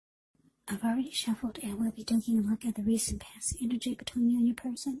I've already shuffled, and we'll be taking a look at the recent past energy between you and your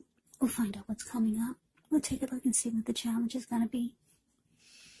person. We'll find out what's coming up. We'll take a look and see what the challenge is going to be.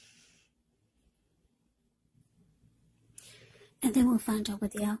 And then we'll find out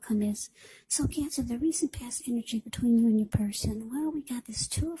what the outcome is. So Cancer, the recent past energy between you and your person. Well, we got this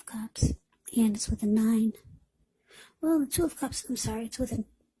Two of Cups, and it's with a 9. Well, the Two of Cups, I'm sorry, it's with an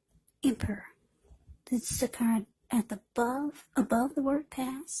Emperor. It's the card at the above the word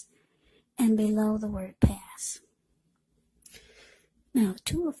pass and below the word pass. Now, the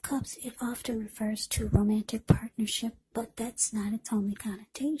Two of Cups, it often refers to romantic partnership, but that's not its only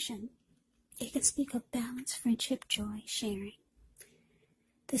connotation. It can speak of balance, friendship, joy, sharing.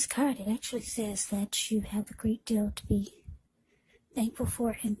 This card, it actually says that you have a great deal to be thankful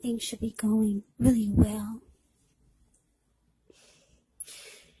for, and things should be going really well.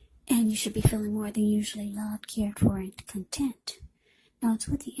 And you should be feeling more than usually loved, cared for, and content. Now, it's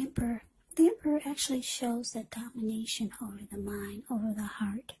with the Emperor. The Emperor actually shows that domination over the mind, over the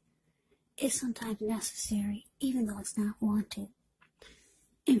heart, is sometimes necessary, even though it's not wanted.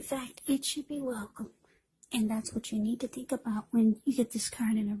 In fact, it should be welcome. And that's what you need to think about when you get this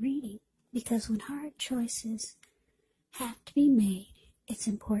card in a reading. Because when hard choices have to be made, it's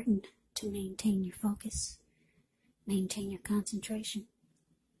important to maintain your focus, maintain your concentration.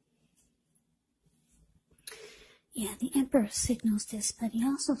 Yeah, the Emperor signals this, but he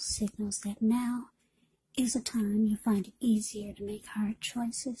also signals that now is a time you find it easier to make hard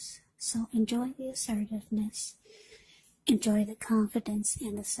choices. So enjoy the assertiveness. Enjoy the confidence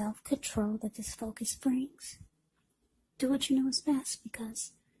and the self-control that this focus brings. Do what you know is best,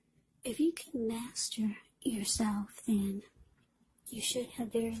 because if you can master yourself, then you should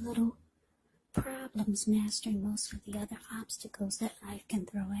have very little problems mastering most of the other obstacles that life can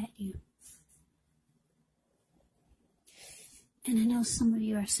throw at you. And I know some of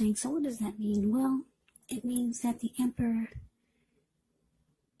you are saying, so what does that mean? Well, it means that the Emperor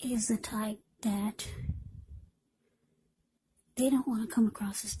is the type that they don't want to come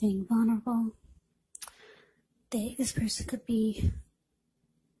across as being vulnerable. This person could be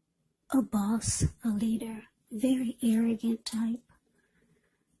a boss, a leader, very arrogant type.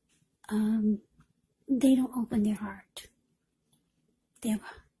 They don't open their heart. They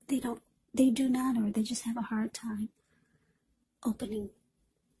do not, or they just have a hard time opening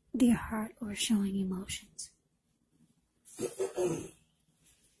their heart or showing emotions.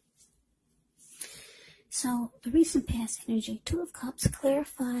 So, the recent past energy, Two of Cups,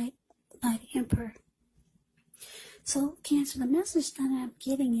 clarified by the Emperor. So, Cancer, the message that I'm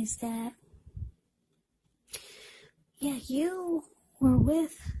getting is that, yeah, you were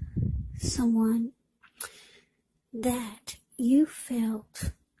with someone that you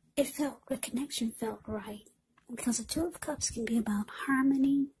felt, the connection felt right. Because the Two of Cups can be about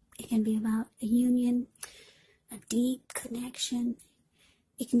harmony. It can be about a union, a deep connection.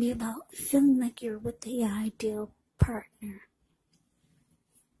 It can be about feeling like you're with the ideal partner.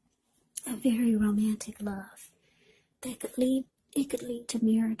 A very romantic love that could lead to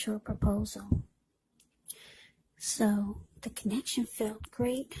marriage or proposal. So the connection felt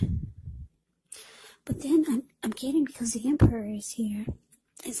great. But then I'm getting, because the Emperor is here,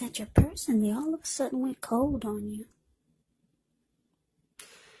 is that your person, they all of a sudden went cold on you.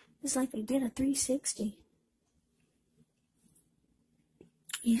 It's like they did a 360.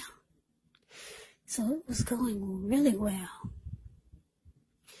 Yeah. So it was going really well.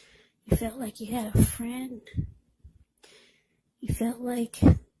 You felt like you had a friend. You felt like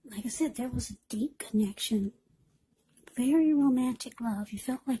I said, there was a deep connection. Very romantic love. You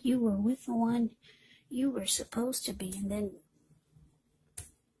felt like you were with the one you were supposed to be, and then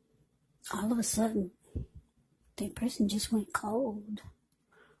all of a sudden, the person just went cold.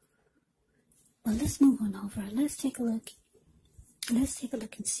 Well, let's move on over. Let's take a look. Let's take a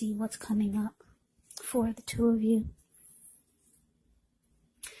look and see what's coming up for the two of you.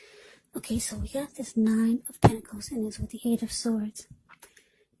 Okay, so we got this Nine of Pentacles, and it's with the Eight of Swords.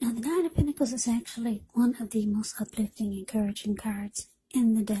 Now, the Nine of Pentacles is actually one of the most uplifting, encouraging cards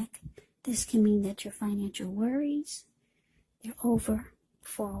in the deck. This can mean that your financial worries, they're over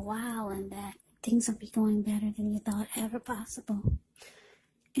for a while, and that things will be going better than you thought ever possible.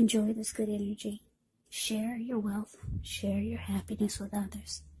 Enjoy this good energy. Share your wealth. Share your happiness with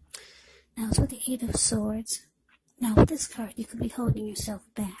others. Now, it's with the Eight of Swords. Now, with this card, you could be holding yourself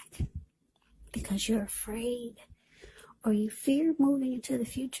back because you're afraid, or you fear moving into the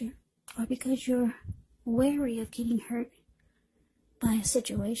future, or because you're wary of getting hurt by a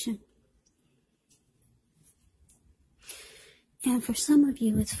situation. And for some of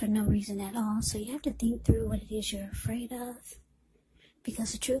you, it's for no reason at all. So you have to think through what it is you're afraid of.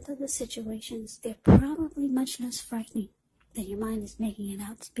 Because the truth of the situations, they're probably much less frightening than your mind is making it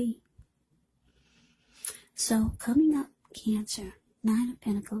out to be. So, coming up, Cancer, 9 of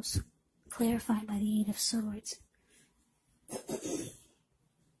Pentacles, clarified by the 8 of Swords.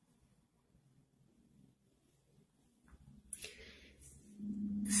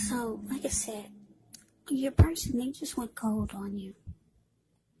 So, like I said, your person, they just went cold on you.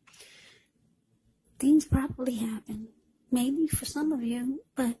 Things probably happen, maybe for some of you,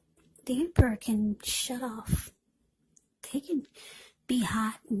 but the Emperor can shut off. They can be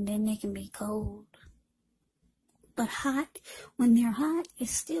hot and then they can be cold. But hot, when they're hot,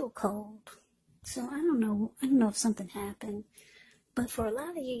 it's still cold. So I don't know if something happened. But for a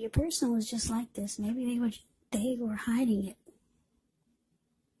lot of you, your person was just like this. Maybe they were hiding it.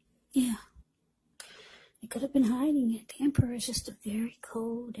 Yeah. They could have been hiding it. The Emperor is just a very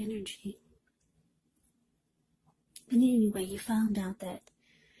cold energy. But anyway, you found out that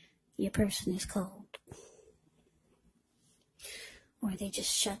your person is cold. Or they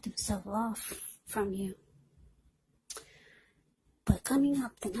just shut themselves off from you. But coming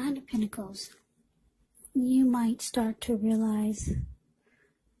up, the 9 of Pentacles, you might start to realize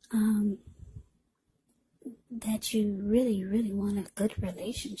that you really, really want a good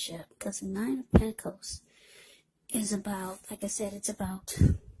relationship. Because the 9 of Pentacles is about, like I said, it's about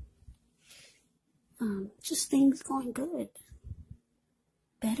just things going good.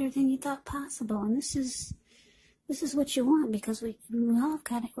 Better than you thought possible. And this is what you want, because we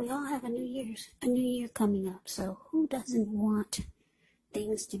all have a new year coming up. So who doesn't want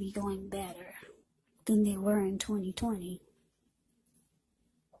things to be going better than they were in 2020?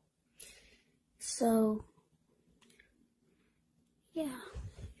 So yeah,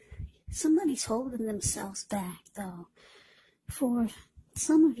 somebody's holding themselves back though. For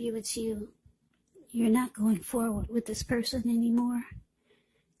some of you, it's you're not going forward with this person anymore.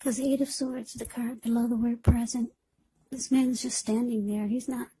 Because 8 of Swords, the card below the word present, this man's just standing there. He's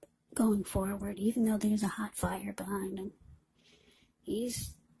not going forward, even though there's a hot fire behind him.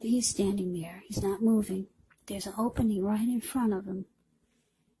 He's standing there. He's not moving. There's an opening right in front of him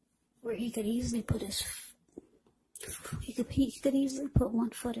where he could easily put he could easily put one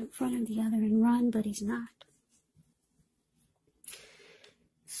foot in front of the other and run, but he's not.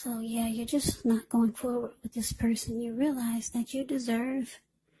 So yeah, you're just not going forward with this person. You realize that you deserve,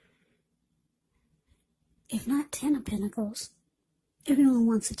 if not 10 of Pentacles, everyone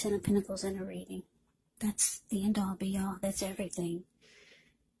wants a 10 of Pentacles in a reading. That's the end all be all. That's everything.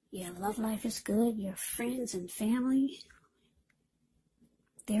 Your love life is good. Your friends and family,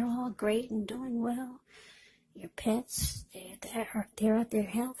 they're all great and doing well. Your pets, they're at their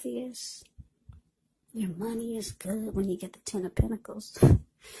healthiest. Your money is good when you get the 10 of Pentacles.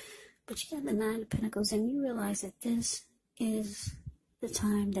 But you have the 9 of Pentacles, and you realize that this is the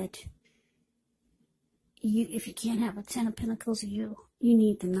time that if you can't have a 10 of Pentacles, you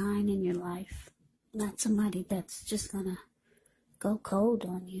need the 9 in your life. Not somebody that's just gonna go cold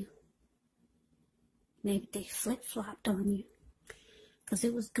on you. Maybe they flip-flopped on you. Because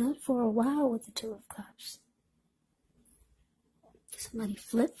it was good for a while with the 2 of Cups. Somebody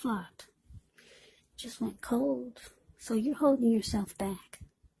flip-flopped. Just went cold. So you're holding yourself back.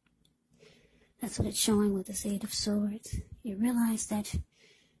 That's what it's showing with this 8 of Swords. You realize that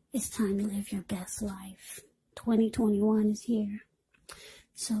it's time to live your best life. 2021 is here.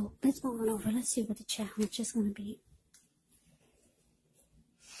 So let's move on over. Let's see what the challenge is going to be.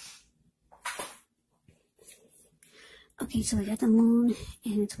 Okay, so we got the Moon,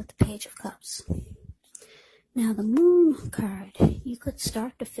 and it's with the Page of Cups. Now the Moon card, you could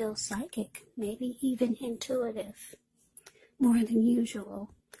start to feel psychic, maybe even intuitive, more than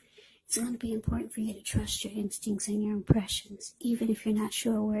usual. It's going to be important for you to trust your instincts and your impressions, even if you're not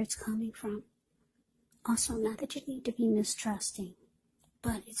sure where it's coming from. Also, not that you need to be mistrusting,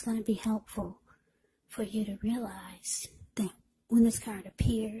 but it's going to be helpful for you to realize that when this card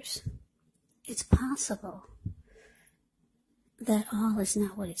appears, it's possible that all is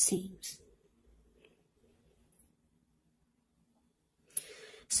not what it seems.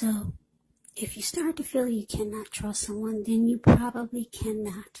 So, if you start to feel you cannot trust someone, then you probably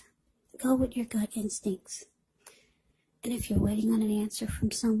cannot. Go with your gut instincts. And if you're waiting on an answer from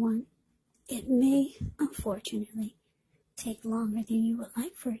someone, it may, unfortunately, take longer than you would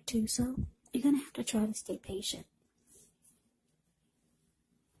like for it to, so you're going to have to try to stay patient.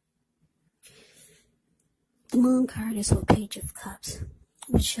 The Moon card is with Page of Cups,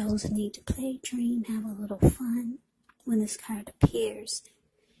 which shows a need to play, dream, have a little fun. When this card appears,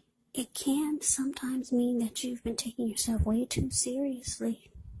 it can sometimes mean that you've been taking yourself way too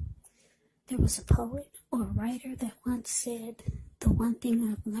seriously. There was a poet or a writer that once said the one thing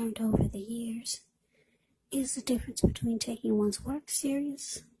I've learned over the years is the difference between taking one's work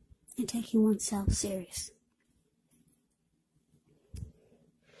serious and taking oneself serious.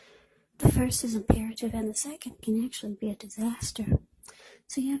 The first is imperative and the second can actually be a disaster.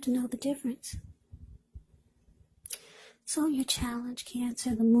 So you have to know the difference. So your challenge,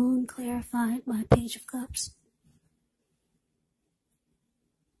 Cancer, the moon clarified by Page of Cups.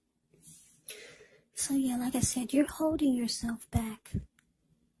 So yeah, like I said, you're holding yourself back.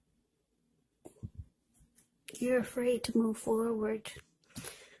 You're afraid to move forward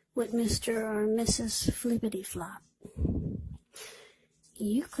with Mr. or Mrs. Flippity Flop.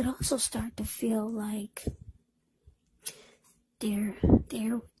 You could also start to feel like there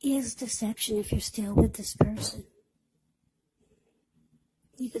is deception if you're still with this person.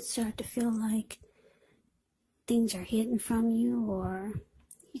 You could start to feel like things are hidden from you, or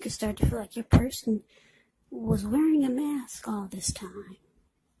you could start to feel like your person was wearing a mask all this time.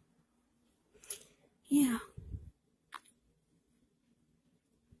 Yeah.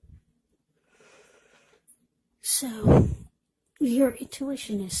 So, your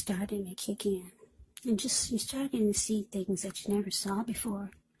intuition is starting to kick in. And you're starting to see things that you never saw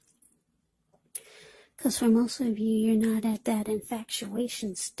before. Because for most of you, you're not at that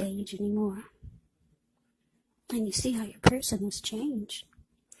infatuation stage anymore. And you see how your person has changed.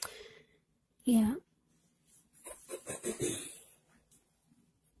 Yeah.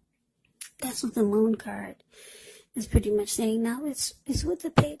 That's what the moon card is pretty much saying. Now it's with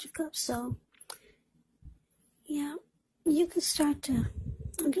the Page of Cups, so yeah, you could start to,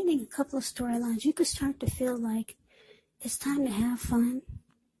 I'm getting a couple of storylines. You could start to feel like it's time to have fun,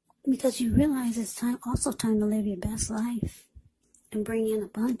 because you realize it's also time to live your best life and bring in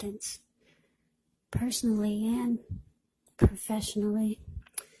abundance, personally and professionally.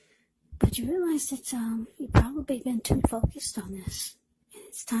 But you realize that you've probably been too focused on this, and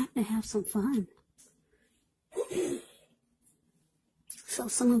it's time to have some fun. So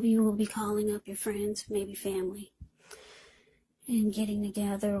some of you will be calling up your friends, maybe family, and getting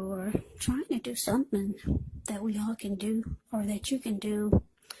together or trying to do something that we all can do, or that you can do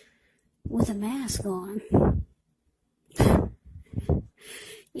with a mask on.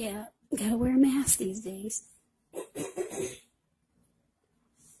 Yeah, gotta wear a mask these days.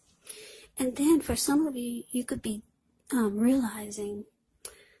 And then for some of you, you could be realizing,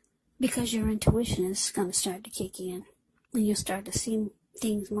 because your intuition is going to start to kick in, and you'll start to see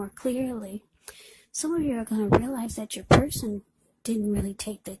things more clearly. Some of you are going to realize that your person didn't really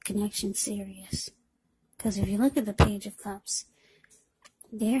take the connection serious. Because if you look at the Page of Cups,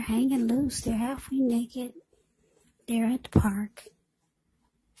 they're hanging loose. They're halfway naked. They're at the park.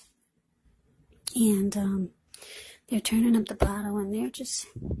 And they're turning up the bottle, and they're just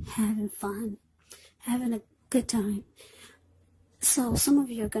having fun, having a good time. So some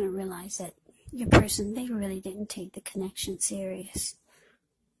of you are going to realize that your person, they really didn't take the connection serious.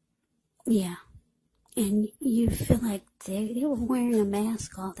 Yeah. And you feel like they were wearing a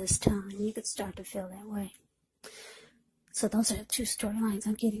mask all this time. You could start to feel that way. So those are the two storylines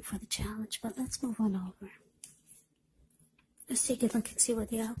I'm getting for the challenge. But let's move on over. Let's take a look and see what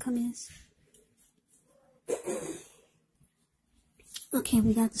the outcome is. Okay,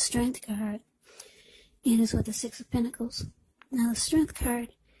 we got the Strength card. And it's with the Six of Pentacles. Now the Strength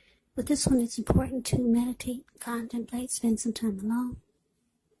card, with this one, it's important to meditate, contemplate, spend some time alone.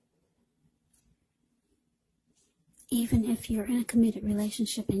 Even if you're in a committed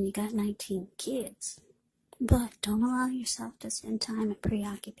relationship and you got 19 kids. But don't allow yourself to spend time in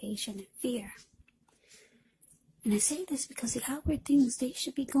preoccupation and fear. And I say this because the outward things, they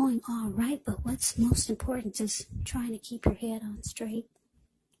should be going all right, but what's most important is trying to keep your head on straight.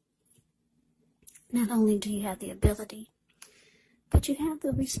 Not only do you have the ability, but you have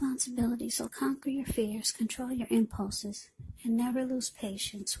the responsibility, so conquer your fears, control your impulses, and never lose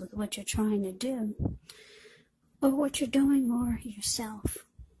patience with what you're trying to do, or what you're doing, or yourself.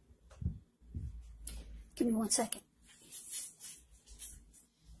 Give me 1 second.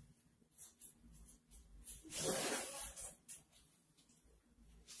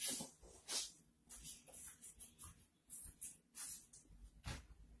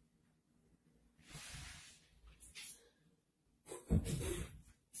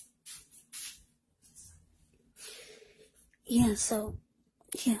 Yeah,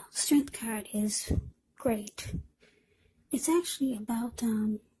 Strength card is great. It's actually about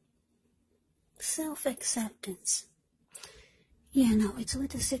self-acceptance. Yeah, no, it's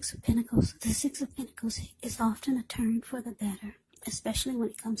with the Six of Pentacles. The Six of Pentacles is often a turn for the better, especially when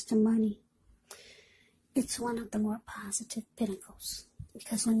it comes to money. It's one of the more positive pentacles,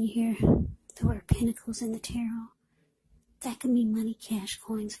 because when you hear the word pentacles in the tarot, That can mean money, cash,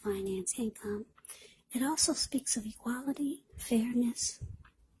 coins, finance, income. It also speaks of equality, fairness,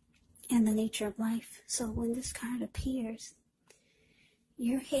 and the nature of life. So when this card appears,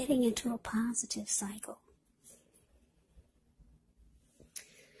 you're heading into a positive cycle.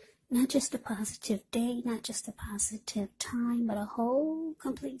 Not just a positive day, not just a positive time, but a whole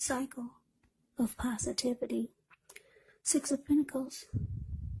complete cycle of positivity. Six of Pentacles.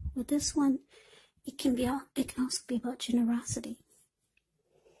 With this one, it can also be about generosity.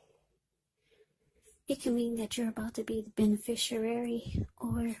 It can mean that you're about to be the beneficiary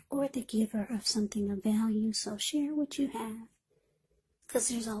or the giver of something of value. So share what you have, because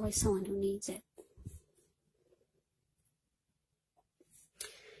there's always someone who needs it.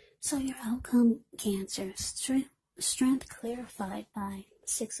 So your outcome, Cancer, strength clarified by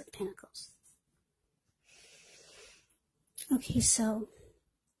Six of Pentacles. Okay, so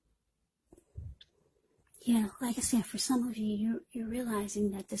yeah, like I said, for some of you, you're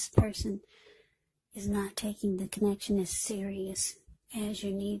realizing that this person is not taking the connection as serious as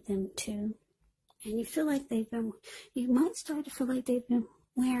you need them to. And you feel like you might start to feel like they've been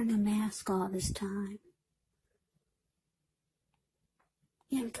wearing a mask all this time.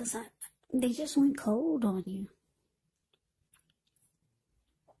 Yeah, because they just went cold on you.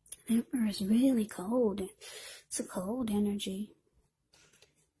 The Emperor is really cold. It's a cold energy.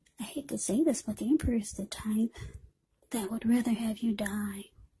 I hate to say this, but the Emperor is the type that would rather have you die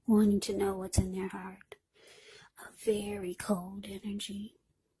wanting to know what's in their heart. A very cold energy.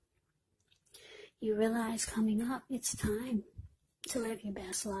 You realize coming up, it's time to live your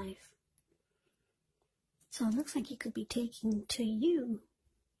best life. So it looks like you could be taking to you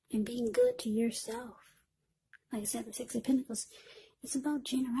and being good to yourself. Like I said, the Six of Pentacles, it's about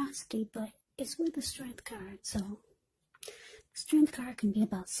generosity, but it's with the Strength card. So the Strength card can be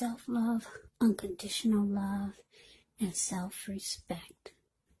about self-love, unconditional love, and self-respect.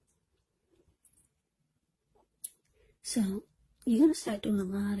 So you're going to start doing a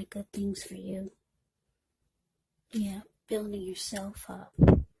lot of good things for you. Yeah, building yourself up.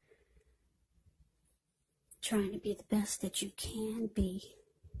 Trying to be the best that you can be.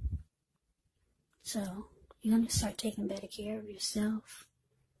 So you're going to start taking better care of yourself.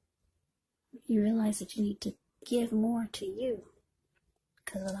 You realize that you need to give more to you,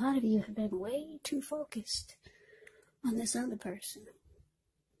 because a lot of you have been way too focused on this other person.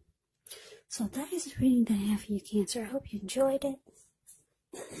 So that is the reading that I have for you, Cancer. I hope you enjoyed it.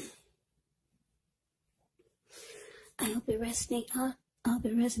 I hope it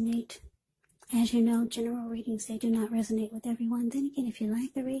resonate. As you know, general readings, they do not resonate with everyone. Then again, if you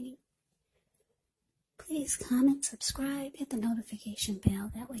like the reading, please comment, subscribe, hit the notification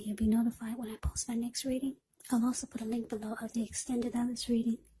bell. That way you'll be notified when I post my next reading. I'll also put a link below of the extended of this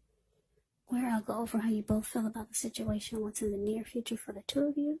reading, where I'll go over how you both feel about the situation, what's in the near future for the two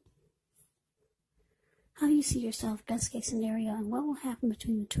of you, how you see yourself, best case scenario, and what will happen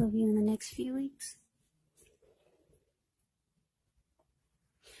between the two of you in the next few weeks.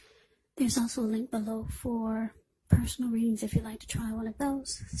 There's also a link below for personal readings if you'd like to try one of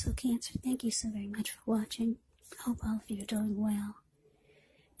those. So Cancer, thank you so very much for watching. I hope all of you are doing well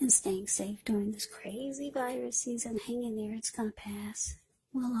and staying safe during this crazy virus season. Hang in there, it's gonna pass.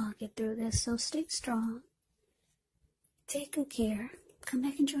 We'll all get through this, so stay strong. Take good care. Come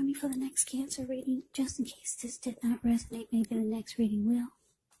back and join me for the next Cancer reading, just in case this did not resonate. Maybe the next reading will.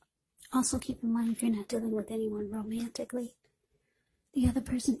 Also keep in mind, if you're not dealing with anyone romantically, the other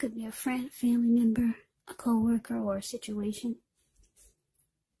person could be a friend, family member, a co-worker, or a situation.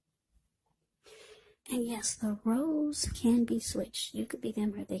 And yes, the roles can be switched. You could be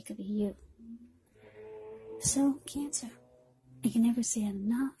them or they could be you. So, Cancer, I can never say it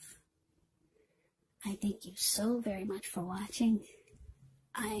enough. I thank you so very much for watching.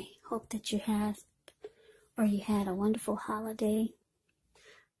 I hope that you had a wonderful holiday.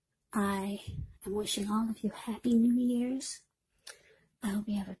 I am wishing all of you Happy New Year's. I hope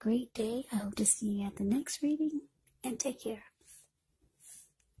you have a great day. I hope to see you at the next reading, and take care.